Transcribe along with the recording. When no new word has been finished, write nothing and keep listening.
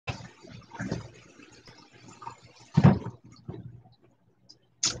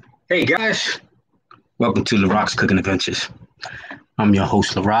Hey guys, welcome to Larockscooking Adventures. I'm your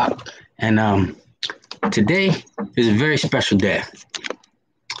host Larock, and today is a very special day.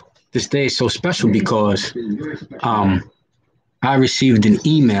 This day is so special because I received an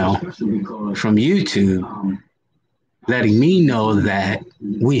email from YouTube letting me know that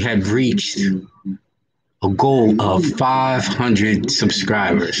we had reached a goal of 500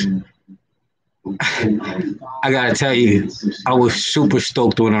 subscribers. I gotta tell you, I was super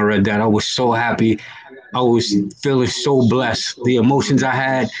stoked when I read that. I was so happy. I was feeling so blessed. The emotions I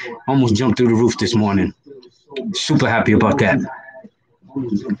had almost jumped through the roof this morning. Super happy about that.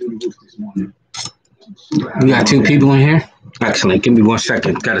 We got two people in here. Excellent. Give me 1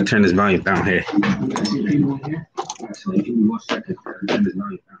 second. Gotta turn this volume down here.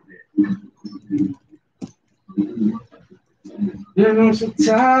 I'm so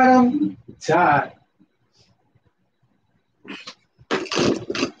tired. Tired.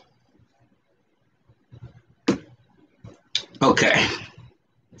 Okay.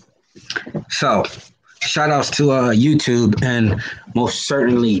 So, shout outs to YouTube, and most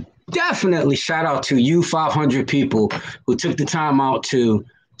certainly, definitely shout out to you 500 people who took the time out to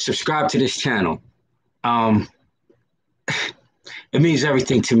subscribe to this channel. It means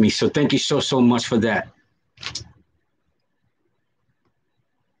everything to me. So thank you so much for that.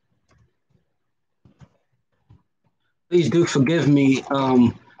 Please do forgive me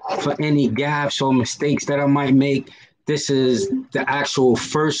for any gaps or mistakes that I might make. This is the actual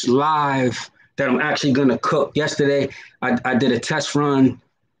first live that I'm actually going to cook. Yesterday, I did a test run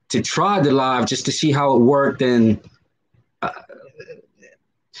to try the live just to see how it worked. And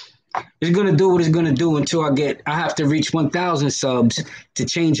it's going to do what it's going to do until I have to reach 1,000 subs to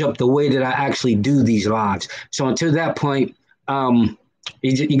change up the way that I actually do these lives. So until that point,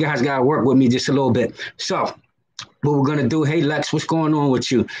 you guys got to work with me just a little bit. So what we're going to do, hey, Lex, what's going on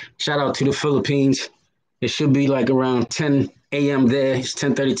with you? Shout out to the Philippines. It should be like around 10 a.m. there. It's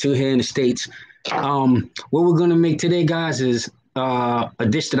 10:32 here in the States. What we're going to make today, guys, is a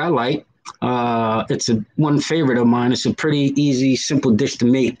dish that I like. It's one favorite of mine. It's a pretty easy, simple dish to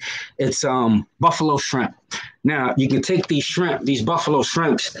make. It's buffalo shrimp. Now, you can take these buffalo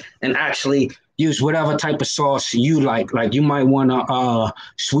shrimps, and actually use whatever type of sauce you like. Like you might want a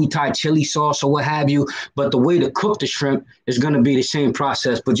sweet Thai chili sauce or what have you. But the way to cook the shrimp is going to be the same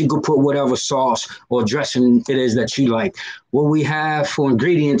process. But you could put whatever sauce or dressing it is that you like. What we have for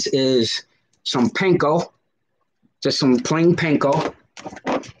ingredients is some panko, just some plain panko,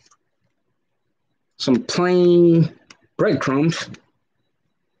 some plain breadcrumbs,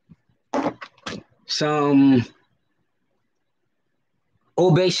 some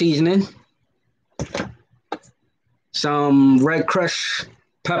Old Bay seasoning, some red crushed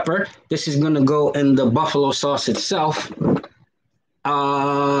pepper. This is going to go in the buffalo sauce itself.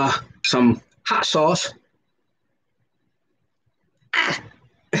 Some hot sauce.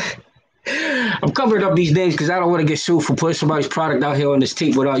 I'm covering up these names because I don't want to get sued for putting somebody's product out here on this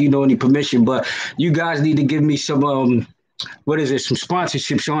tape without any permission. But you guys need to give me some some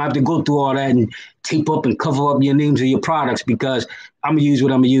sponsorships. You don't have to go through all that and tape up and cover up your names of your products, because I'm gonna use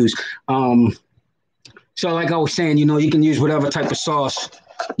what I'm gonna use. So like I was saying, you can use whatever type of sauce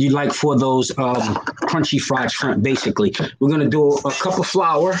you like for those crunchy fried shrimp. Basically, we're gonna do a cup of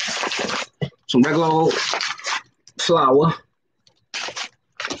flour, some regular old flour.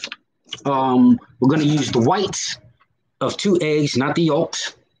 We're gonna use the whites of 2 eggs, not the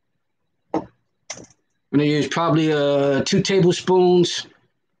yolks. I'm going to use probably 2 tablespoons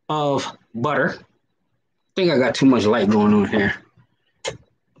of butter. I think I got too much light going on here.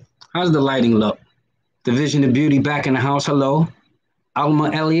 How's the lighting look? The Vision of Beauty back in the house. Hello.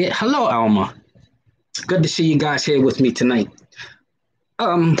 Alma Elliott. Hello, Alma. Good to see you guys here with me tonight.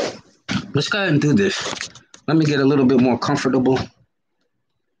 Let's go ahead and do this. Let me get a little bit more comfortable.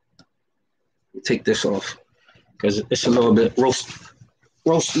 Take this off because it's a little bit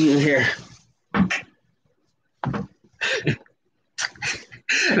roasty in here.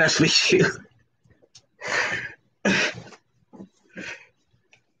 That's for you.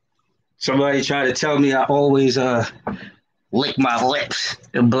 Somebody tried to tell me I always lick my lips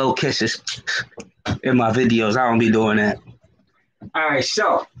and blow kisses in my videos. I don't be doing that. All right,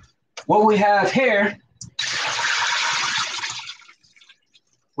 so what we have here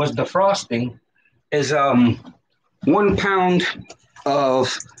was the frosting is 1 pound of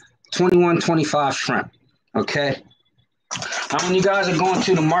 2125 shrimp. Okay. Now, when you guys are going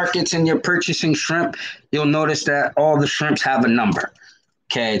to the markets and you're purchasing shrimp, you'll notice that all the shrimps have a number.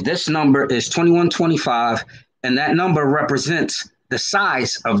 Okay, this number is 2125, and that number represents the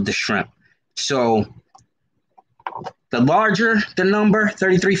size of the shrimp. So The larger the number,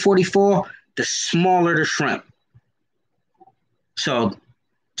 3344, the smaller the shrimp. So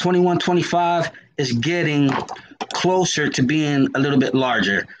 2125 is getting closer to being a little bit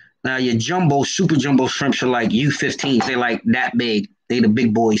larger. Now your jumbo, super jumbo shrimps are like U15s. They're like that big. They the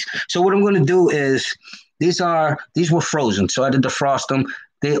big boys. So what I'm going to do is these were frozen. So I had to defrost them.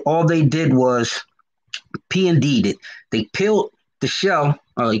 All they did was P&D'd it. They peeled the shell.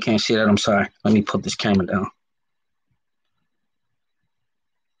 Oh, you can't see that. I'm sorry. Let me put this camera down.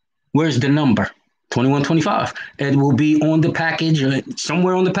 Where's the number? 2125. It will be on the package, or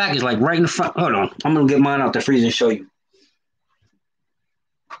somewhere on the package, like right in the front. Hold on. I'm going to get mine out the freezer and show you.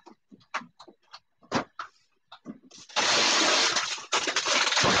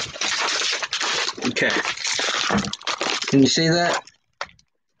 Okay. Can you see that?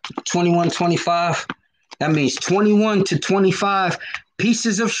 2125. That means 21 to 25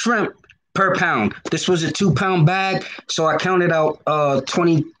 pieces of shrimp per pound. This was a 2-pound bag, so I counted out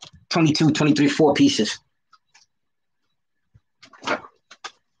 20, 22, 23, 4 pieces. All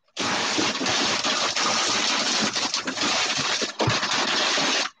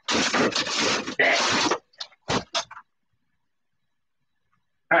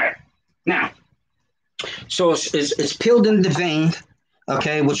right, now, so it's peeled in the vein,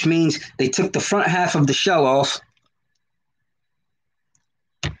 okay, which means they took the front half of the shell off.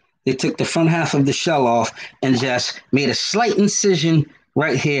 They took the front half of the shell off and just made a slight incision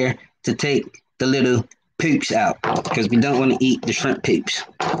right here to take the little poops out, because we don't want to eat the shrimp poops.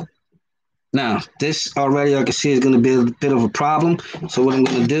 Now, this already, I can see, is going to be a bit of a problem. So what I'm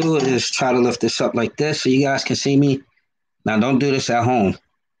going to do is try to lift this up like this so you guys can see me. Now, don't do this at home.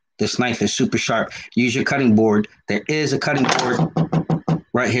 This knife is super sharp. Use your cutting board. There is a cutting board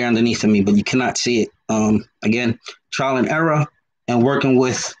right here underneath of me, but you cannot see it. Again, trial and error and working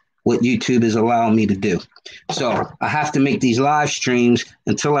with what YouTube is allowing me to do. So I have to make these live streams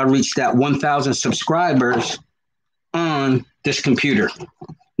until I reach that 1,000 subscribers on this computer,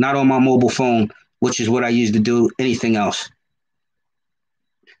 not on my mobile phone, which is what I use to do anything else.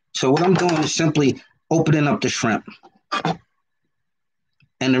 So what I'm doing is simply opening up the shrimp.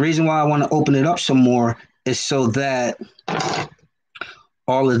 And the reason why I want to open it up some more is so that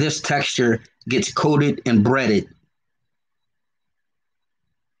all of this texture gets coated and breaded.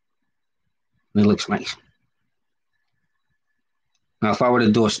 It looks nice. Now, if I were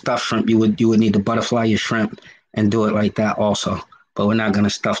to do a stuffed shrimp, you would need to butterfly your shrimp and do it like that also. But we're not going to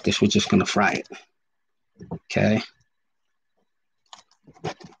stuff this. We're just going to fry it. Okay.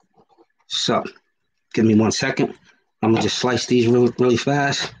 So, give me 1 second. I'm going to just slice these really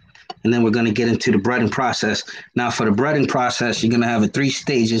fast. And then we're going to get into the breading process. Now, for the breading process, you're going to have 3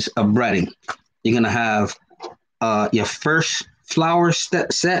 stages of breading. You're going to have your first flour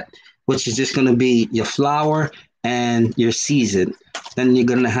set, which is just going to be your flour and your season. Then you're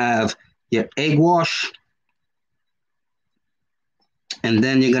going to have your egg wash. And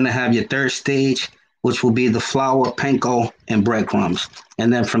then you're going to have your third stage, which will be the flour, panko, and breadcrumbs.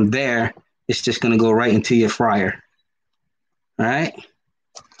 And then from there, it's just going to go right into your fryer. All right?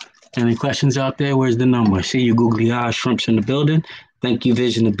 Any questions out there? Where's the number? See you googly eyes shrimps in the building. Thank you,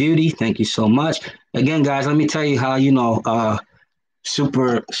 Vision of Beauty. Thank you so much. Again, guys, let me tell you how,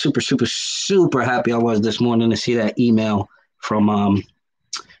 super happy I was this morning to see that email from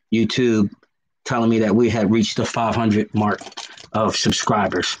YouTube telling me that we had reached the 500 mark of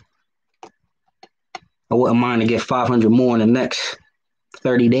subscribers. I wouldn't mind to get 500 more in the next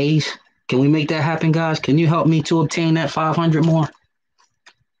 30 days. Can we make that happen, guys? Can you help me to obtain that 500 more?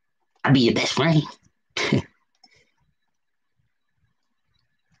 I'll be your best friend.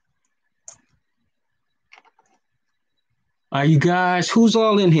 Are you guys, who's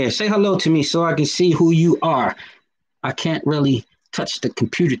all in here? Say hello to me so I can see who you are. I can't really touch the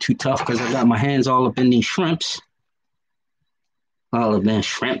computer too tough because I got my hands all up in these shrimps. All of them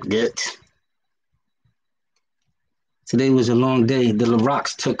shrimp guts. Today was a long day. The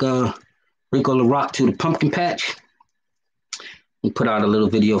Larocks took Rico Larock to the pumpkin patch. We put out a little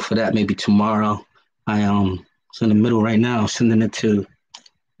video for that maybe tomorrow. It's in the middle right now, sending it to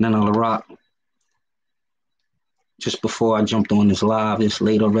Nana Larock. Just before I jumped on this live, it's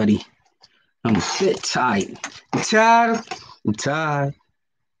late already. I'm a bit tired. I'm tired.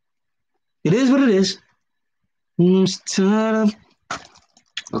 It is what it is. I'm tired.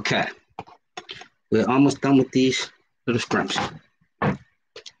 Okay. We're almost done with these little scrimps. All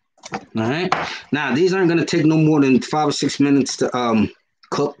right. Now, these aren't going to take no more than 5 or 6 minutes to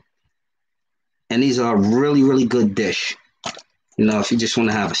cook. And these are a really, really good dish. If you just want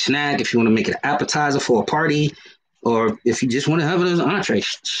to have a snack, if you want to make it an appetizer for a party, or if you just want to have it as an entree.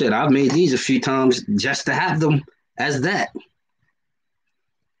 Shit, I've made these a few times just to have them as that. You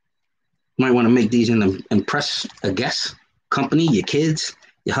might want to make these and impress a guest, company, your kids,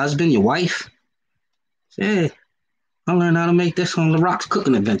 your husband, your wife. Say, hey, I learned how to make this on Larocks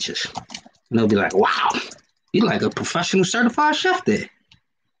Cooking Adventures. And they'll be like, wow, you're like a professional certified chef there.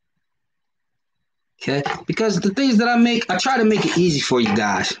 Okay? Because the things that I make, I try to make it easy for you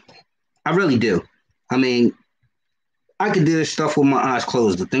guys. I really do. I mean, I could do this stuff with my eyes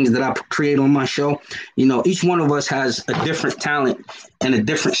closed. The things that I create on my show, you know, each one of us has a different talent and a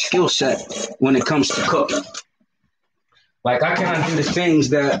different skill set when it comes to cooking. Like I cannot do the things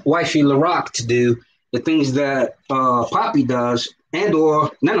that wifey Larocks do, the things that Poppy does, and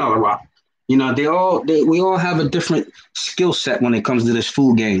or Nana Larocks. You know, we all have a different skill set when it comes to this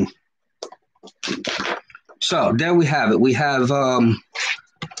food game. So there we have it. We have all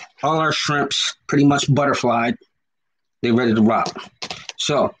our shrimps pretty much butterflied. They're ready to rock.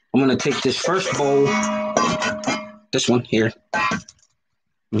 So I'm gonna take this first bowl, this one here. Let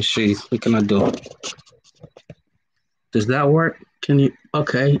me see. What can I do? Does that work? Can you?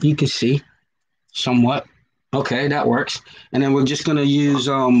 Okay, you can see somewhat. Okay, that works. And then we're just gonna use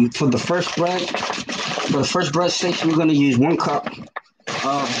for the first bread. For the first bread station, we're gonna use 1 cup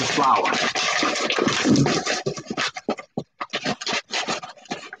of the flour.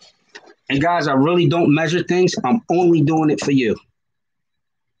 And guys, I really don't measure things. I'm only doing it for you.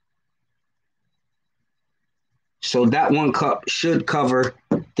 So that 1 cup should cover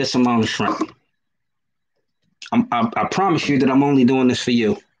this amount of shrimp. I promise you that I'm only doing this for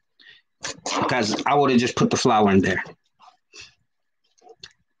you because I would have just put the flour in there.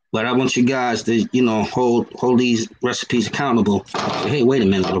 But I want you guys to, you know, hold these recipes accountable. Hey, wait a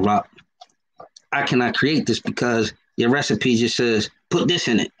minute, Larock. I cannot create this because your recipe just says put this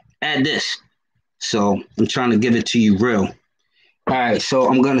in it, add this. So I'm trying to give it to you real. All right, so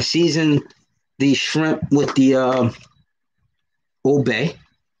I'm gonna season the shrimp with the Old Bay,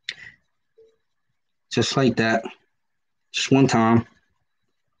 just like that, just one time.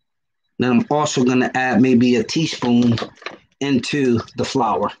 Then I'm also gonna add maybe a teaspoon into the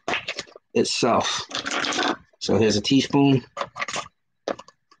flour itself. So here's a teaspoon.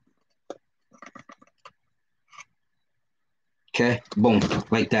 Okay, boom,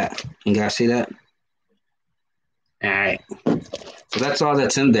 like that. You guys see that? All right. So that's all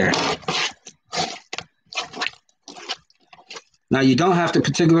that's in there. Now, you don't have to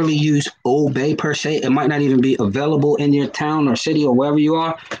particularly use Old Bay per se. It might not even be available in your town or city or wherever you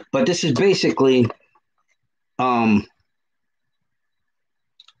are. But this is basically a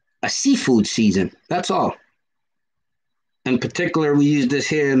seafood season. That's all. In particular, we use this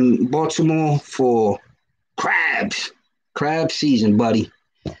here in Baltimore for crabs. Crab season, buddy.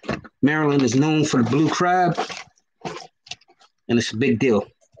 Maryland is known for the blue crab. And it's a big deal.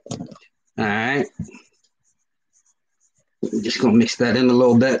 All right. I'm just gonna mix that in a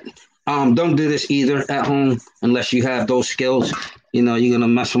little bit. Don't do this either at home unless you have those skills. You know, you're gonna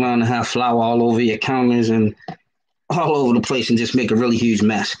mess around and have flour all over your counters and all over the place and just make a really huge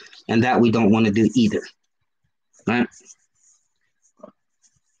mess. And that we don't want to do either. Right?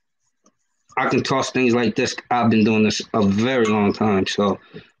 I can toss things like this. I've been doing this a very long time, so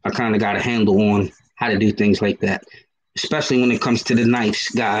I kind of got a handle on how to do things like that. Especially when it comes to the knives,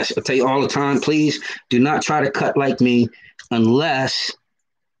 guys. I tell you all the time, please do not try to cut like me unless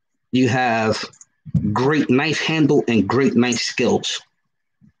you have great knife handle and great knife skills.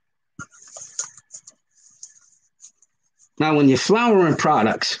 Now, when you're flouring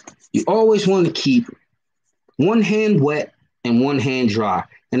products, you always want to keep one hand wet and one hand dry.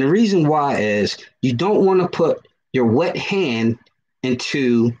 And the reason why is you don't want to put your wet hand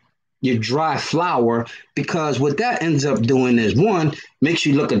into your dry flour, because what that ends up doing is, one, makes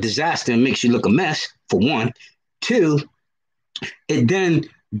you look a disaster and makes you look a mess, for one. Two, it then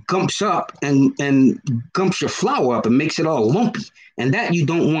gumps up and gumps your flour up and makes it all lumpy. And that you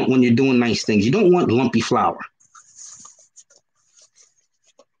don't want when you're doing nice things. You don't want lumpy flour.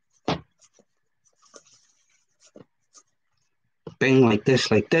 Bang, like this,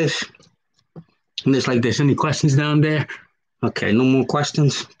 and just like this. Any questions down there? Okay, no more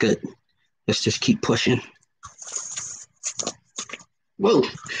questions? Good. Let's just keep pushing. Whoa,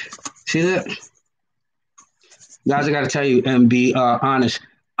 see that? Guys, I gotta tell you and be honest,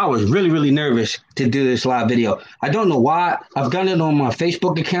 I was really, really nervous to do this live video. I don't know why. I've done it on my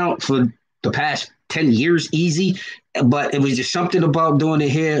Facebook account for the past 10 years easy, but it was just something about doing it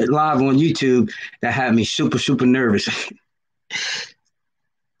here live on YouTube that had me super, super nervous.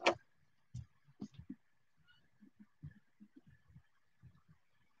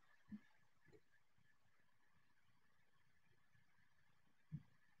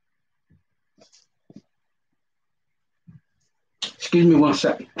 Excuse me 1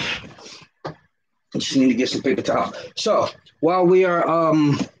 second. I just need to get some paper towel. So while we are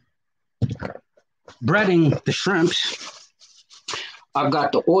breading the shrimps, I've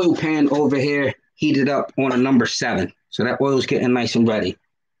got the oil pan over here heated up on a number 7. So that oil's getting nice and ready.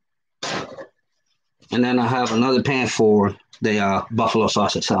 And then I have another pan for the buffalo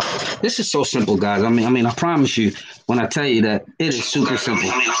sauce itself. This is so simple, guys. I mean, I promise you when I tell you that it is super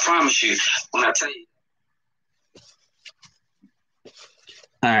simple. I promise you when I tell you.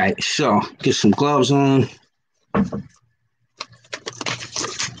 All right, so get some gloves on.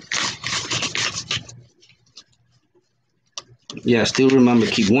 Yeah, still remember,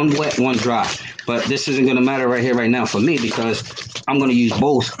 keep one wet, one dry. But this isn't going to matter right here, right now for me because I'm going to use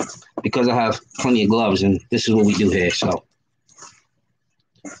both because I have plenty of gloves and this is what we do here. So,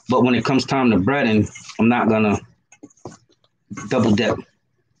 but when it comes time to breading, I'm not going to double dip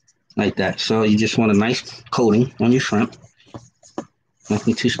like that. So you just want a nice coating on your shrimp.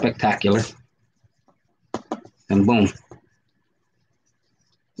 Nothing too spectacular. And boom.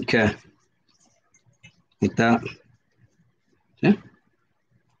 Okay. Like that. Yeah.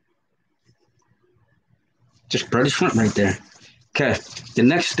 Just bread the shrimp right there. Okay. The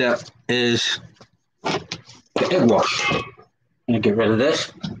next step is the egg wash. I'm gonna get rid of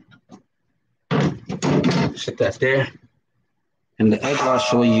this. Sit that there. And the egg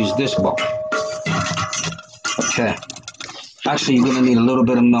wash, we'll use this bowl. Okay. Actually, you're gonna need a little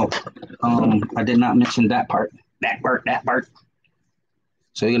bit of milk. I did not mention that part. That part.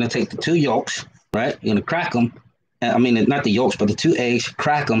 So you're gonna take the 2 yolks, right? You're gonna crack them. I mean, not the yolks, but the 2 eggs,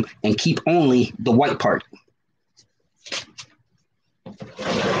 crack them, and keep only the white part.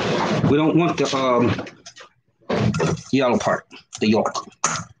 We don't want the yellow part, the yolk.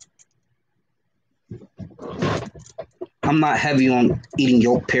 I'm not heavy on eating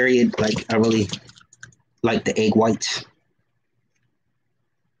yolk, period. Like, I really like the egg whites.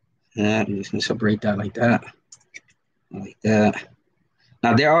 Yeah, I'm just gonna separate that like that. Like that.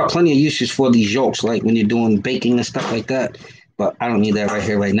 Now, there are plenty of uses for these yolks, like when you're doing baking and stuff like that, but I don't need that right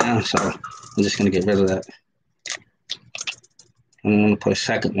here, right now, so I'm just going to get rid of that. I'm going to put a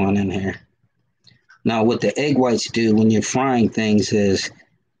second one in here. Now, what the egg whites do when you're frying things is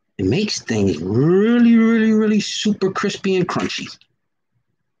it makes things really, really, really super crispy and crunchy.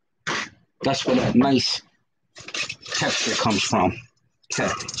 That's where that nice texture comes from. Okay,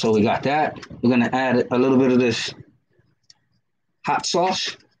 so we got that. We're going to add a little bit of this hot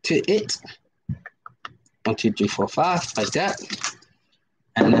sauce to it. 1, 2, 3, 4, 5, like that.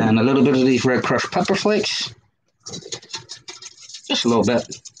 And then a little bit of these red crushed pepper flakes. Just a little bit.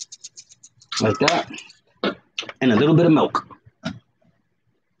 Like that. And a little bit of milk.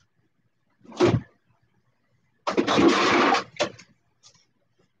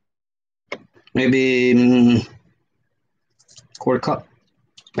 Maybe 1/4 cup.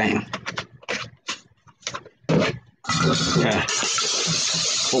 Bam. Yeah.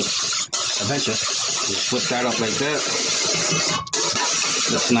 Oh, adventure. Just flip that up like that.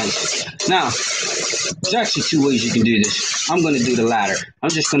 That's nice. Now, there's actually 2 ways you can do this. I'm going to do the latter. I'm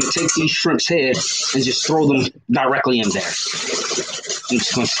just going to take these shrimps here and just throw them directly in there. I'm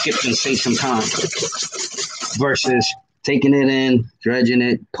just going to skip and save some time. Versus taking it in, dredging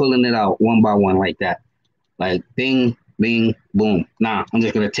it, pulling it out one by one like that. Like bing, bing, boom. Nah, I'm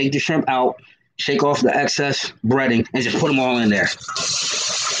just going to take the shrimp out, shake off the excess breading, and just put them all in there.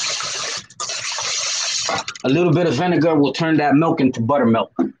 A little bit of vinegar will turn that milk into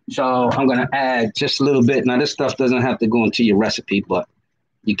buttermilk. So I'm going to add just a little bit. Now, this stuff doesn't have to go into your recipe, but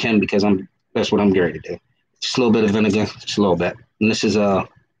you can because that's what I'm going to do. Just a little bit of vinegar, just a little bit. And this is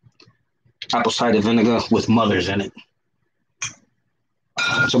apple cider vinegar with mothers in it.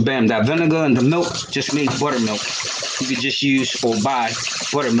 So bam, that vinegar and the milk just made buttermilk. You could just use or buy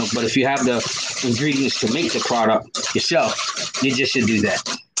buttermilk, but if you have the ingredients to make the product yourself, you just should do that.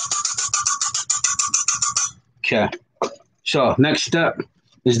 Okay, so next step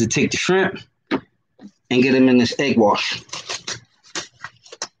is to take the shrimp and get them in this egg wash.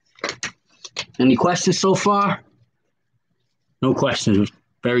 Any questions so far? No questions.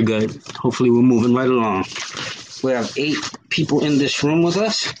 Very good. Hopefully we're moving right along. We have 8 people in this room with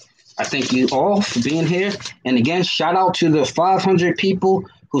us. I thank you all for being here. And again, shout out to the 500 people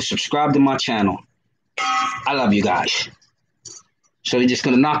who subscribed to my channel. I love you guys. So you're just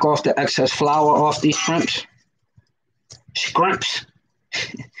going to knock off the excess flour off these shrimps. Scrimps,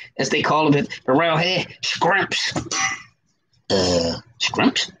 as they call it around here. Scrimps.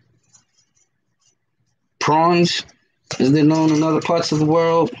 Scrimps? Prawns, as they're known in other parts of the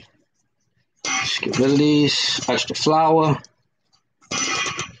world. Just get rid of these extra flour,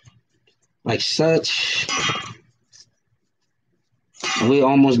 like such. We're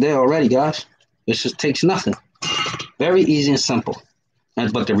almost there already, guys. This just takes nothing. Very easy and simple.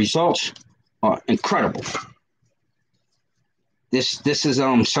 But the results are incredible. This is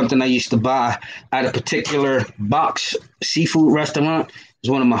something I used to buy at a particular box seafood restaurant. It's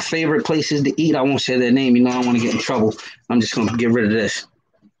one of my favorite places to eat. I won't say their name, I don't want to get in trouble. I'm just gonna get rid of this.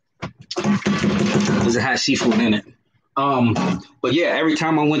 Because it has seafood in it. But yeah, every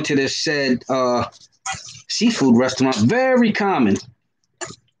time I went to this said seafood restaurant, very common,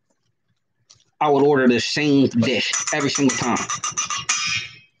 I would order the same dish every single time.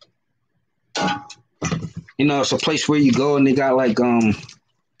 It's a place where you go and they got like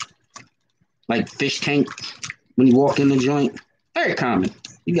fish tank when you walk in the joint. Very common.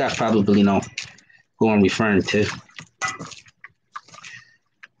 You guys probably know who I'm referring to.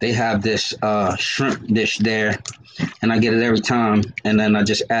 They have this shrimp dish there, and I get it every time. And then I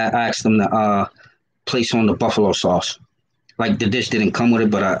just ask them to place on the buffalo sauce. Like the dish didn't come with it,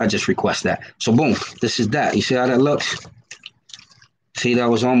 but I just request that. So boom, this is that. You see how that looks? See, that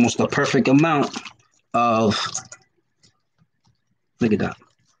was almost the perfect amount of, look at that.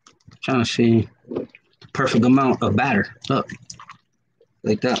 I'm trying to see the perfect amount of batter. Look,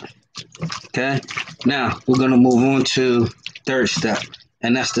 like that. Okay, now we're gonna move on to third step.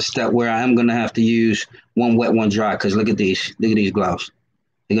 And that's the step where I am gonna have to use one wet, one dry, because look at these gloves.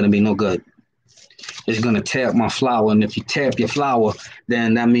 They're gonna be no good. It's gonna tear up my flour, and if you tear up your flour,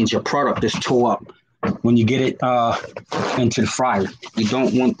 then that means your product is tore up when you get it into the fryer. You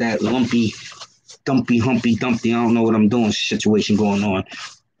don't want that lumpy, dumpy, humpy, dumpty, I don't know what I'm doing situation going on.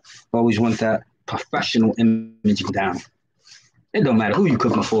 Always want that professional image down. It don't matter who you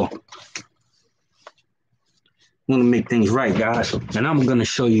cooking for. I'm gonna make things right, guys, and I'm gonna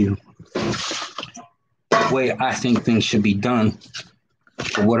show you the way I think things should be done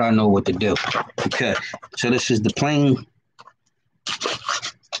for what I know what to do. Okay, so this is the plain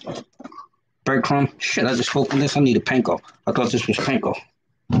breadcrumb. Shit, I just opened this. I need a panko. I thought this was panko.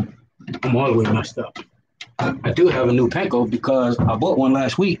 I'm all the way messed up. I do have a new panko because I bought one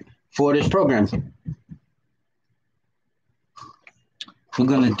last week for this program. We're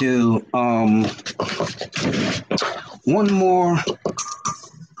gonna do one more.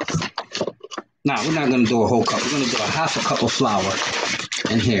 Nah, we're not gonna do a whole cup. We're gonna do a half a cup of flour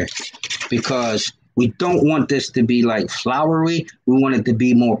in here because we don't want this to be like floury. We want it to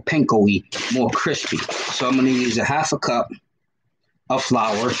be more panko-y, more crispy. So I'm gonna use a half a cup of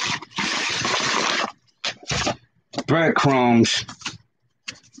flour, breadcrumbs.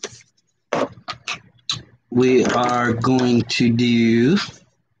 We are going to do,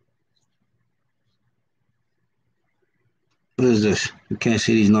 what is this? You can't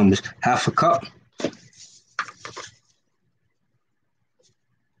see these numbers. Half a cup.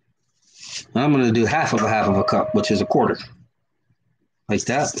 I'm going to do half of a cup, which is a quarter. Like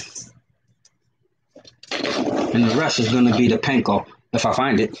that. And the rest is going to be the panko, if I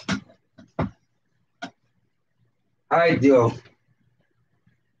find it. Ideal.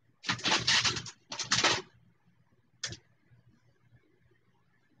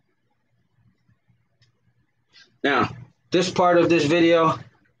 Now, this part of this video,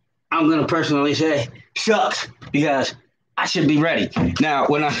 I'm going to personally say, sucks, because I should be ready. Now,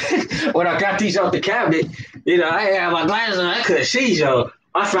 when I when I got these out the cabinet, I had my glasses on, I couldn't see, so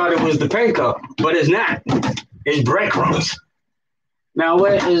I thought it was the panko, but it's not. It's breadcrumbs. Now,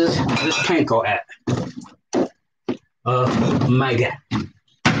 where is this panko at? My God.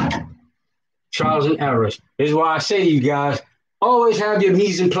 Trials and errors. This is why I say to you guys, always have your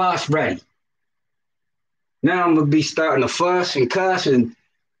mise en place ready. Now I'm gonna be starting to fuss and cuss and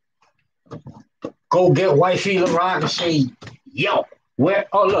go get wifey Larocks and say, yo, where?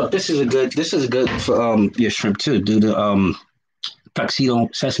 Oh look, this is good for your shrimp too. Do the tuxedo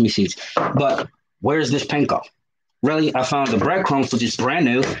sesame seeds. But where's this panko? Really, I found the breadcrumbs, which is brand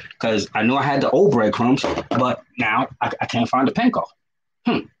new, because I knew I had the old breadcrumbs, but now I can't find the panko.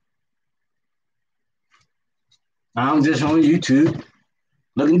 I'm just on YouTube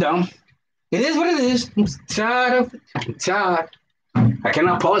looking dumb. It is what it is. I'm tired. I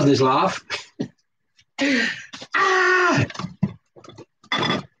cannot pause this live. Ah!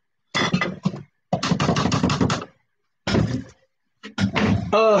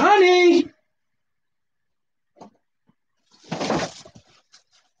 Honey.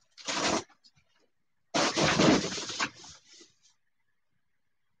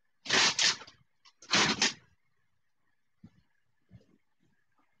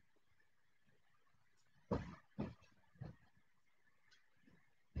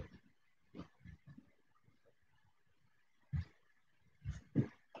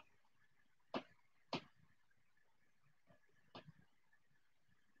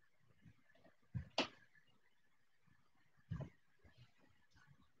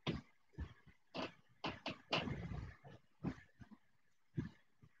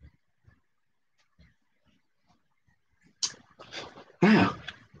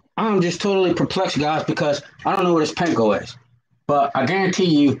 I'm just totally perplexed, guys, because I don't know where this panko is. But I guarantee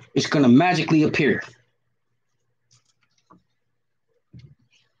you, it's gonna magically appear.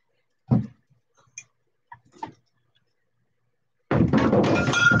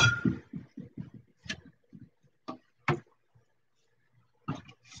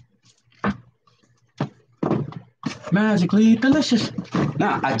 Magically delicious.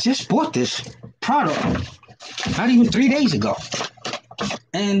 Now, I just bought this product not even 3 days ago.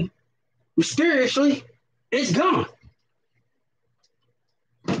 And mysteriously, it's gone.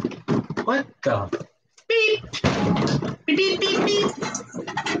 What the? Beep. Beep, beep, beep, beep.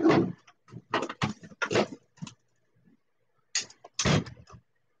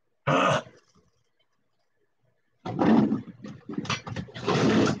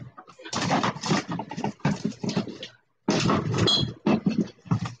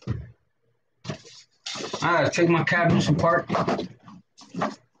 I gotta take my cabinets apart.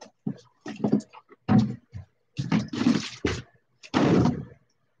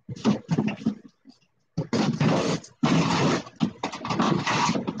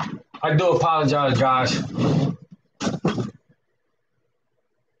 I do apologize, guys.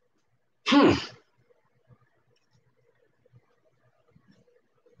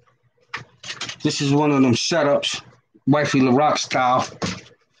 This is one of them setups, wifey Larocks style.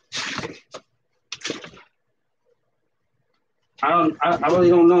 I really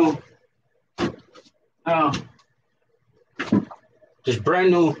don't know. This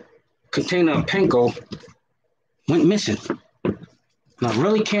brand new container of panko went missing. And I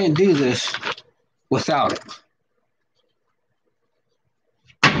really can't do this without it.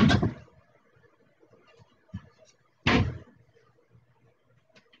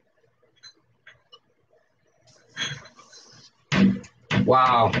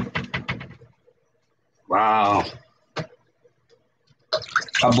 Wow. Wow.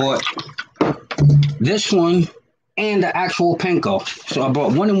 I bought this one and the actual panko. So I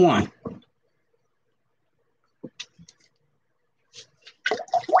bought 1 and 1.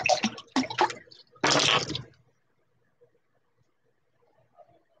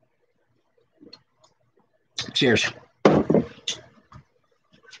 Cheers.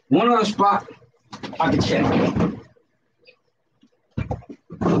 One other spot I can check.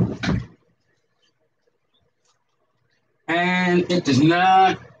 And it does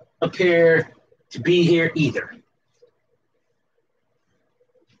not appear to be here either.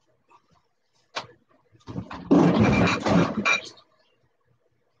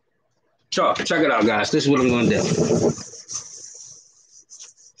 So, check it out, guys. This is what I'm going to do.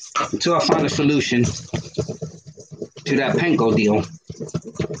 Until I find a solution to that panko deal,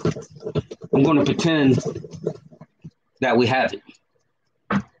 I'm going to pretend that we have it.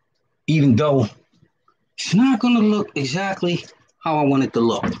 Even though it's not going to look exactly how I want it to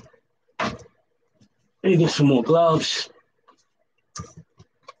look. Let me get some more gloves.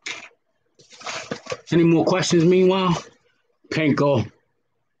 Any more questions meanwhile? Panko,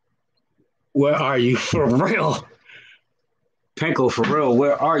 where are you? For real? Panko, for real,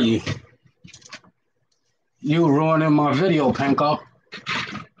 where are you? You ruining my video, Panko.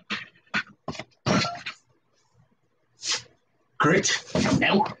 Grit.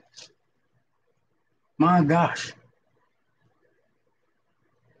 No. My gosh.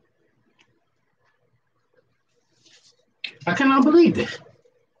 I cannot believe this.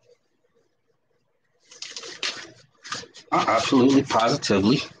 I absolutely,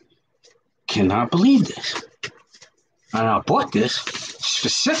 positively cannot believe this. And I bought this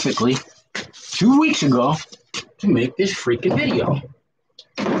specifically 2 weeks ago to make this freaking video.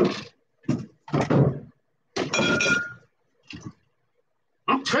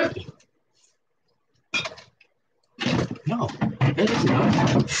 I'm tripping. No, it is not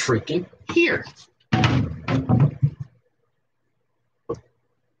freaking here.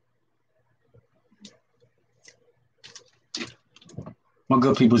 My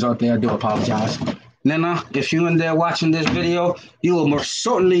good peoples out there, I do apologize. Nana, if you're in there watching this video, you are most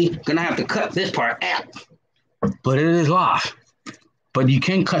certainly gonna have to cut this part out. But it is live. But you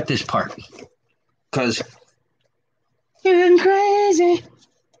can cut this part. Because you're crazy.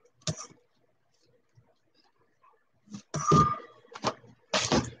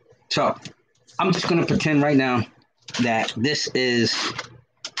 So, I'm just gonna pretend right now that this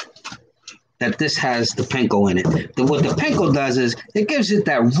has the panko in it. What the panko does is it gives it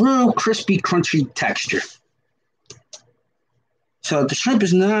that real crispy, crunchy texture. So the shrimp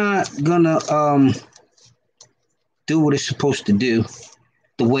is not gonna do what it's supposed to do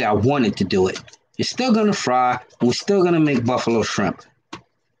the way I want it to do it. It's still gonna fry, and we're still gonna make buffalo shrimp.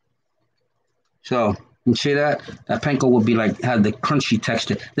 So You see that? That panko would be like, have the crunchy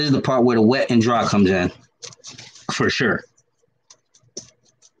texture. This is the part where the wet and dry comes in. For sure.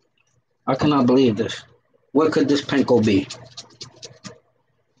 I cannot believe this. What could this panko be?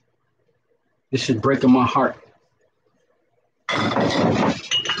 This is breaking my heart.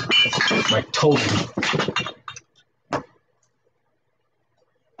 Like totally.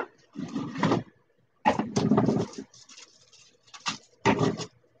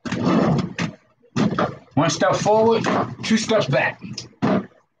 One step forward, two steps back.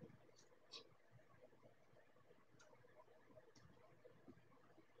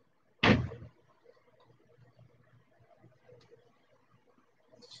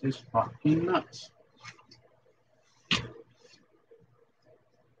 This is fucking nuts.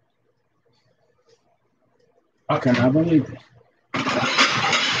 I cannot believe it.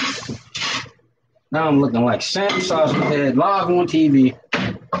 Now I'm looking like Sam Sauce head live on TV.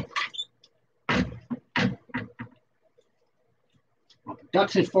 My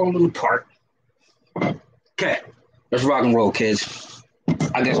production's falling apart. Okay, let's rock and roll, kids.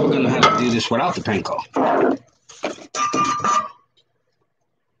 I guess we're gonna have to do this without the panko.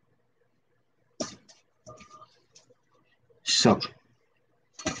 So.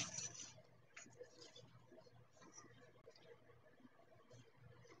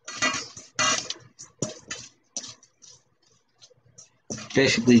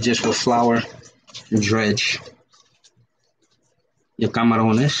 Basically just with flour and dredge your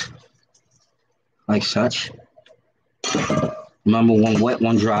camarones like such. Remember, one wet,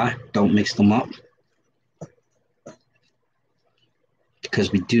 one dry. Don't mix them up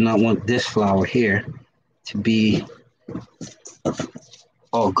because we do not want this flour here to be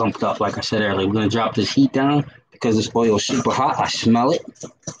all gumped up. Like I said earlier, we're gonna drop this heat down because this oil is super hot. I smell it.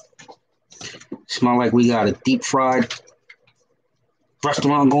 Smell like we got a deep fried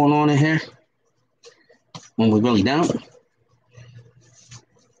restaurant going on in here when we really don't.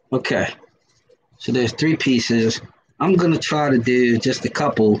 Okay, so there's 3 pieces. I'm gonna try to do just a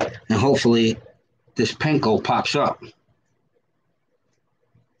couple and hopefully this panko pops up.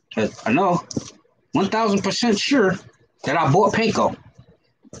 Cause I know 1000% sure that I bought panko.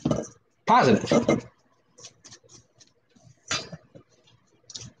 Positive.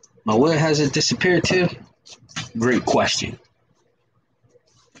 Now where has it disappeared to? Great question.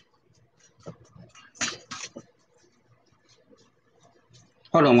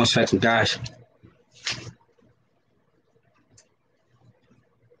 Hold on one second, guys.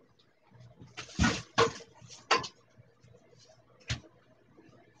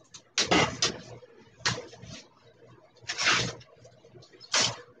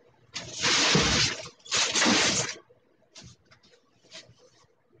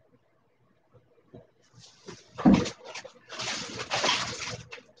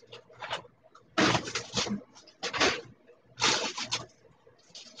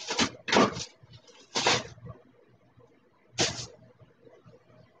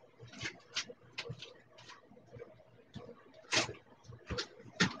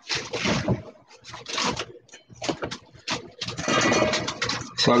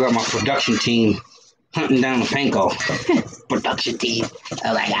 So I got my production team hunting down the panko. Production team.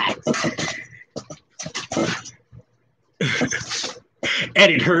 Oh my God.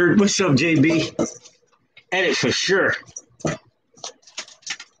 Edit heard. What's up, JB? Edit for sure.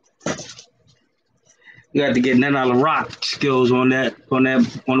 You got to get none of the rock skills on the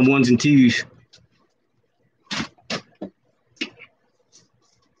ones and twos.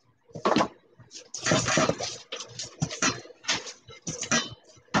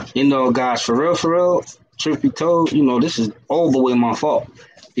 You know, guys, for real, truth be told, you know, this is all the way my fault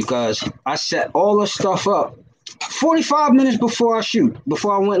because I set all the stuff up 45 minutes before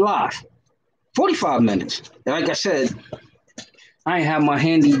I went live. 45 minutes. And like I said, I ain't have my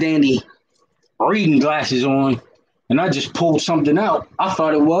handy dandy reading glasses on, and I just pulled something out. I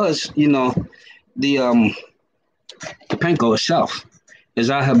thought it was, you know, the panko itself, as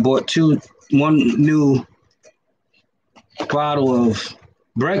I had bought one new bottle of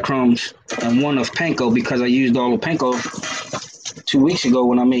breadcrumbs and one of panko because I used all the panko 2 weeks ago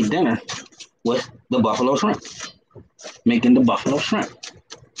when I made dinner with the buffalo shrimp, making the buffalo shrimp.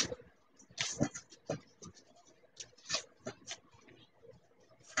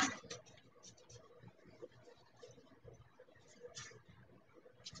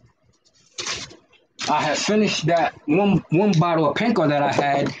 I had finished that one bottle of panko that I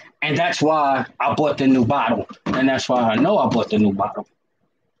had, and that's why I bought the new bottle, and that's why I know I bought the new bottle.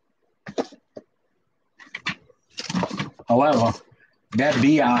 However, that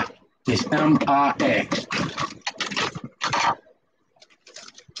BI is MIA.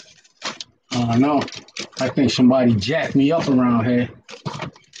 I know. I think somebody jacked me up around here.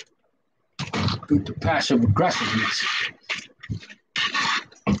 Due to passive aggressiveness.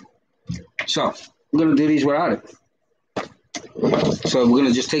 So we're gonna do these without it. So we're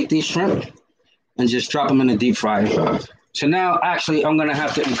gonna just take these shrimp and just drop them in the deep fryer. So now actually I'm gonna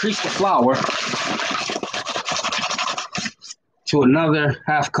have to increase the flour to another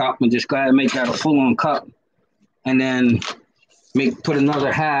half cup and just go ahead and make that a full-on cup. And then put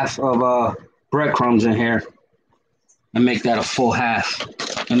another half of breadcrumbs in here and make that a full half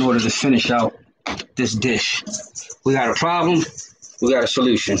in order to finish out this dish. We got a problem, we got a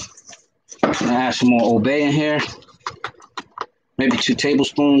solution. I'm gonna add some more Old Bay in here, maybe 2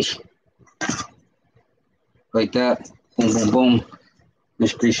 tablespoons, like that. Boom, boom, boom.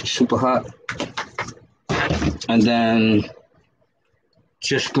 This grease is super hot. And then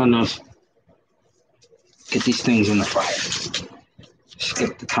just gonna get these things in the fryer.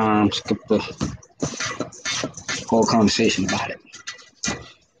 Skip the time, skip the whole conversation about it.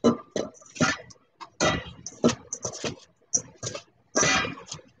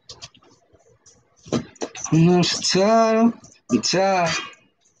 I'm tired. I'm tired.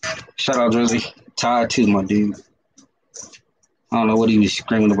 Shout out Drizzy. Tired too, my dude. I don't know what he was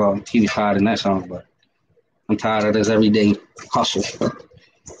screaming about. He was tired in that song, but I'm tired of this everyday hustle.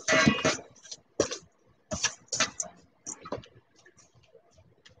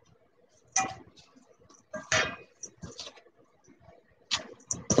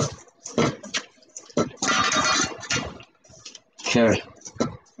 Okay.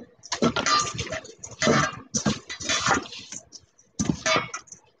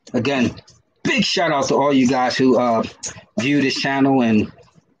 Again, big shout out to all you guys who view this channel and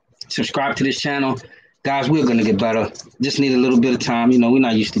subscribe to this channel. Guys, we're going to get better. Just need a little bit of time. You know, we're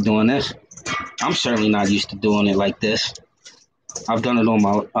not used to doing this. I'm certainly not used to doing it like this. I've done it on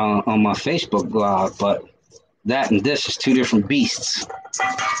my Facebook blog, but that and this is 2 different beasts.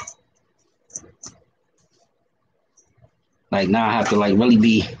 Like now I have to like really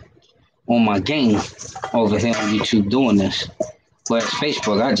be on my game over here on YouTube doing this. But it's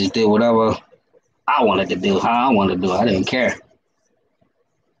Facebook, I just did whatever I wanted to do, how I wanted to do it. I didn't care.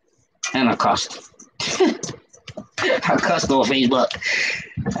 And I cussed. I cussed on Facebook.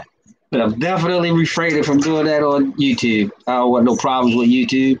 But I've definitely refrained from doing that on YouTube. I don't want no problems with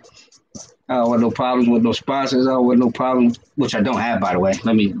YouTube. I don't want no problems with no sponsors. I don't want no problems, which I don't have, by the way.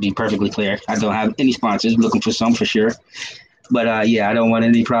 Let me be perfectly clear. I don't have any sponsors. Looking for some for sure. But yeah, I don't want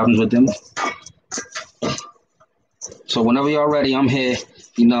any problems with them. So whenever you're ready, I'm here.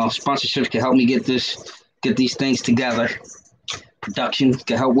 You know, sponsorships can help me get these things together. Production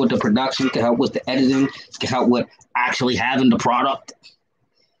can help with the production, can help with the editing, can help with actually having the product.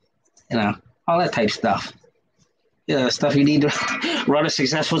 You know, all that type of stuff. Yeah, stuff you need to run a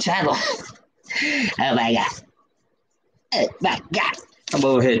successful channel. Oh my God. Oh my God. I'm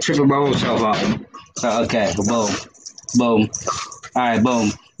over here tripping my own self up. So, okay, boom. Boom. All right,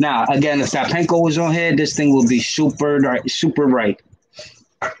 boom. Now, again, if that panko was on here, this thing will be super bright.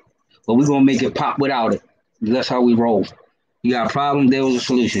 But we're going to make it pop without it. That's how we roll. You got a problem, there was a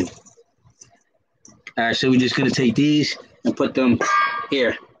solution. All right, so we're just going to take these and put them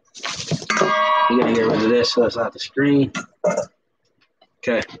here. We're going to get rid of this so it's out the screen.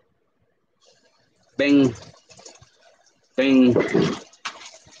 Okay. Bang. Bang.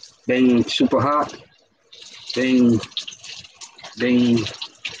 Bang. Super hot. Bang. Bang.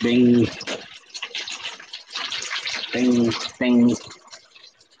 Bang. Bang. Bang.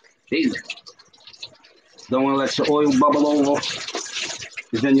 Easy. Don't want to let your oil bubble over,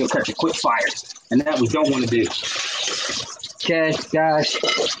 because then you'll catch a quick fire. And that we don't want to do. Okay, guys.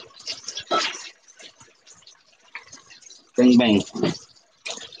 Bang, bang.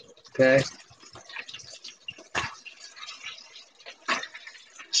 Okay.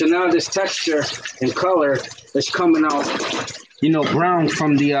 So now this texture and color is coming out, you know, brown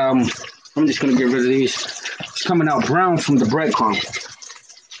from the, I'm just going to get rid of these. It's coming out brown from the breadcrumb.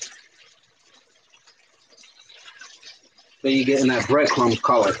 So you're getting that breadcrumb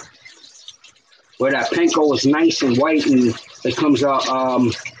color. Where that panko is nice and white and it comes out,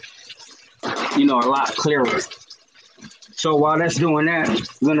 you know, a lot clearer. So while that's doing that,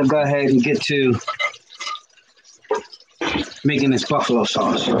 we're going to go ahead and get to making this buffalo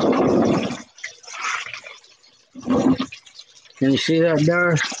sauce. Can you see that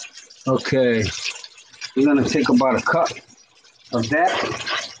there? Okay. We're going to take about a cup of that.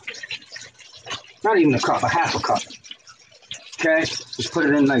 Not even a cup, a half a cup. Okay, just put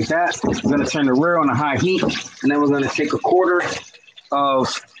it in like that. We're going to turn the rear on a high heat, and then we're going to take a quarter of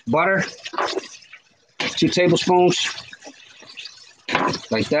butter, 2 tablespoons,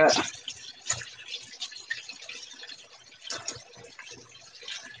 like that.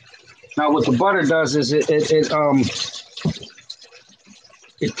 Now what the butter does is it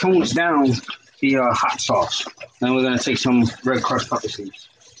tones down the hot sauce. Then we're gonna take some red crushed pepper seeds.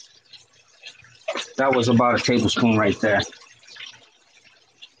 That was about a tablespoon right there.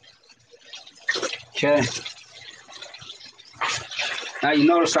 Okay. Now you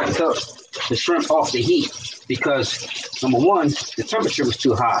notice I took the shrimp off the heat because number one, the temperature was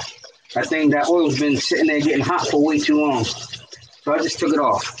too high. I think that oil's been sitting there getting hot for way too long. So I just took it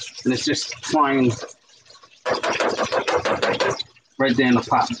off and it's just frying right there in the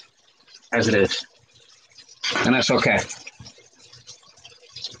pot as it is. And that's okay.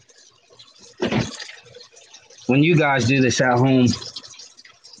 When you guys do this at home,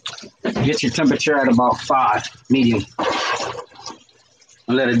 get your temperature at about 5, medium,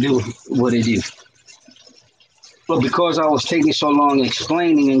 and let it do what it do. But because I was taking so long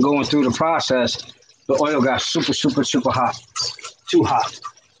explaining and going through the process, the oil got super, super, super hot. Too hot.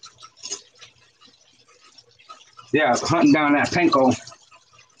 Yeah, hunting down that panko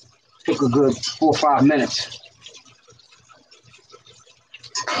took a good 4 or 5 minutes.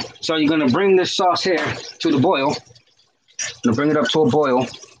 So you're gonna bring this sauce here to the boil. Gonna bring it up to a boil,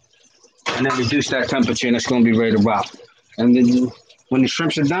 and then reduce that temperature, and it's gonna be ready to rock. And then when the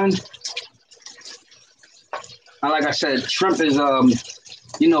shrimps are done, like I said, shrimp is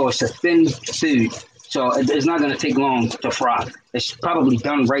it's a thin food, so it's not gonna take long to fry. It's probably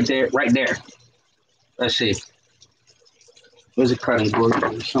done right there, right there. Let's see. Where's the cutting board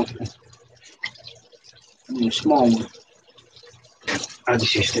or something? A small one. I'll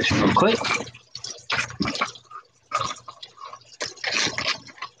just use this real quick.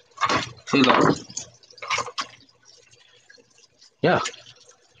 See, look. Yeah.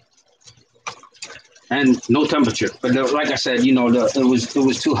 And no temperature, but like I said, it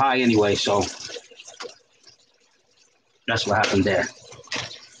was too high anyway, so that's what happened there.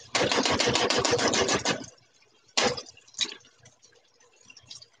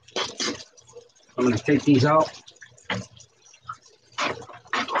 I'm gonna take these out.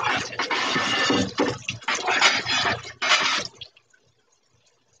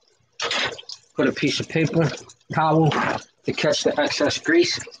 Put a piece of paper towel to catch the excess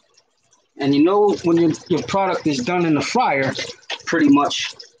grease. And when your product is done in the fryer, pretty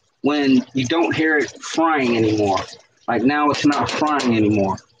much when you don't hear it frying anymore. Like now it's not frying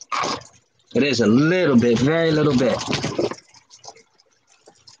anymore. It is a little bit, very little bit.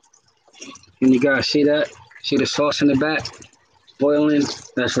 And you guys see that? See the sauce in the back? Boiling,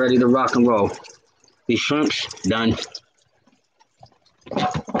 that's ready to rock and roll. These shrimps, done.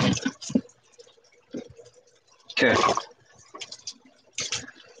 Okay.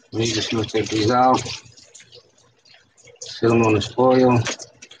 We're just gonna take these out. Sit them on this oil.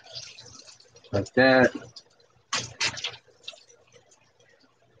 Like that.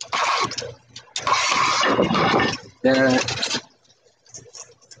 That.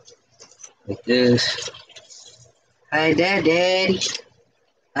 Like this. Hi there, Daddy.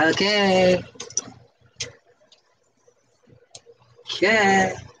 Okay.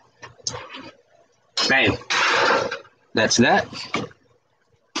 Yeah. Bam. That's that.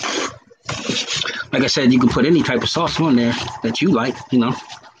 Like I said, you can put any type of sauce on there that you like,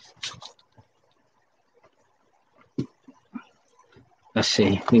 Let's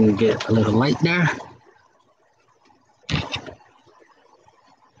see, we can get a little light there.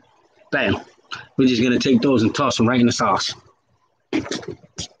 Bam. We're just gonna take those and toss them right in the sauce.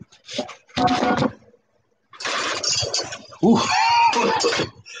 Ooh.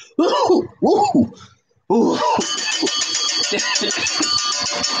 Ooh. Ooh. Ooh.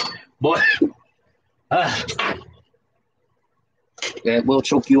 Boy. That will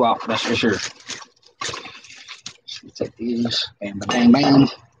choke you out, that's for sure. Let's take these. Bam, bang, bang.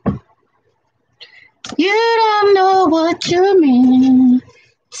 You don't know what you mean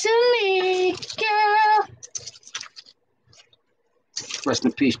to me, girl. Rest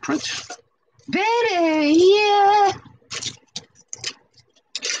in peace, Prince. Baby, yeah.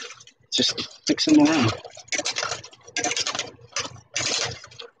 Just fix them around.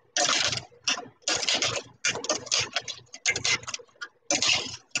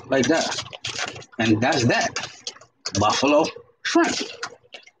 Like that. And that's that. Buffalo shrimp.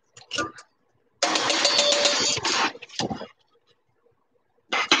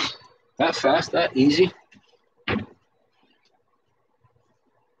 That fast, that easy.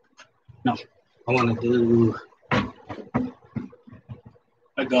 No, I want to do.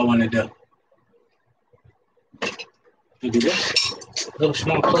 Like I want to do. You do this. Little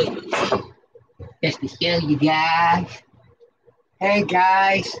small plate. Just to show you guys. Hey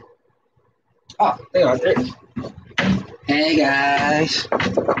guys. Oh, there are. Hey guys.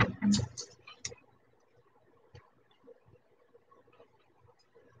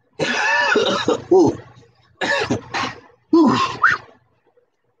 Ooh. Ooh.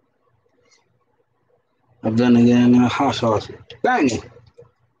 I've done it in hot sauce. Dang it.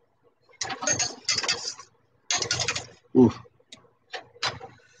 Ooh.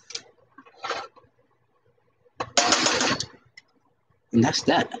 And that's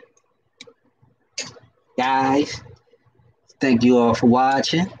that. Guys, thank you all for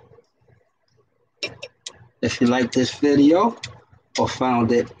watching. If you like this video or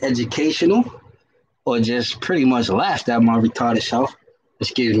found it educational or just pretty much laughed at my retarded self,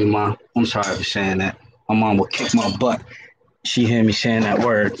 excuse me, Mom. I'm sorry for saying that. My mom will kick my butt. She heard me saying that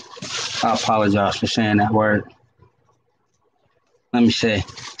word. I apologize for saying that word. Let me say,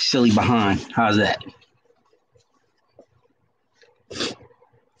 silly behind. How's that?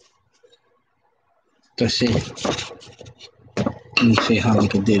 Let's see. Let me see how we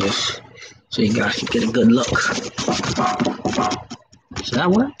can do this so you guys can get a good look. Does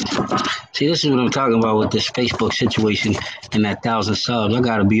that work? See, this is what I'm talking about with this Facebook situation and that 1,000 subs. I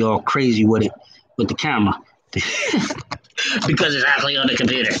gotta be all crazy with it, with the camera. Because it's actually on the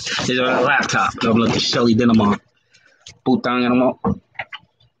computer. It's on a laptop. I'm looking silly, then I'm on. Putang and I'm on.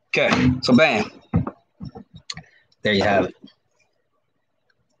 Okay, so bam. There you have it.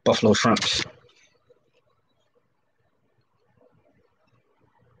 Buffalo shrimps.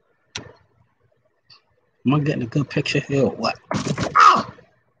 Am I getting a good picture here or what? Ow!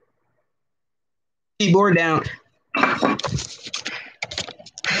 Keyboard down.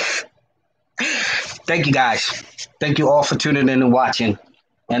 Thank you guys. Thank you all for tuning in and watching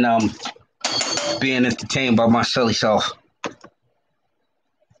and being entertained by my silly self.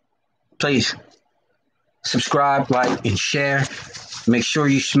 Please subscribe, like, and share. Make sure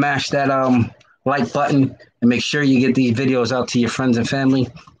you smash that like button and make sure you get these videos out to your friends and family.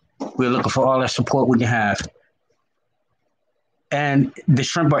 We're looking for all that support we can have. And the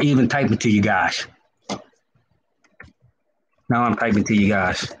shrimp are even typing to you guys. Now I'm typing to you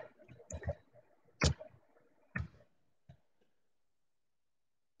guys.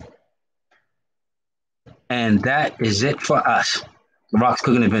 And that is it for us. Larocks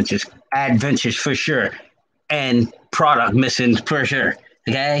Cooking Adventures. Adventures for sure. And product missing for sure.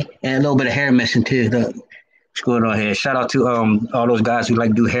 Okay? And a little bit of hair missing too. What's going on here? Shout out to all those guys who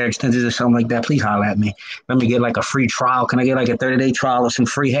like do hair extensions or something like that. Please holler at me. Let me get like a free trial. Can I get like a 30-day trial or some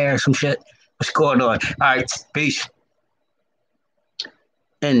free hair or some shit? What's going on? All right. Peace.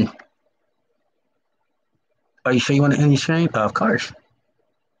 And are you sure you want to end your stream? Of course.